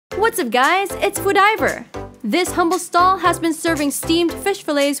What's up guys, it's Foodiver. This humble stall has been serving steamed fish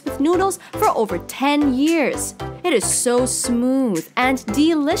fillets with noodles for over 10 years. It is so smooth and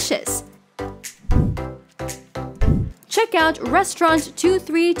delicious. Check out Restaurant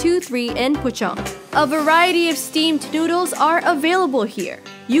 2323 in Puchong. A variety of steamed noodles are available here.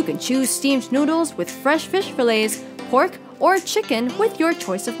 You can choose steamed noodles with fresh fish fillets, pork, or chicken with your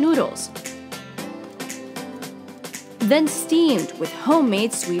choice of noodles. Then steamed with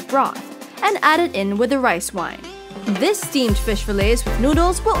homemade sweet broth and added in with the rice wine. This steamed fish fillets with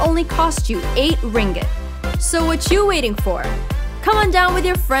noodles will only cost you 8 ringgit. So what you waiting for? Come on down with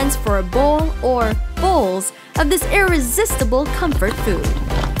your friends for a bowl or bowls of this irresistible comfort food.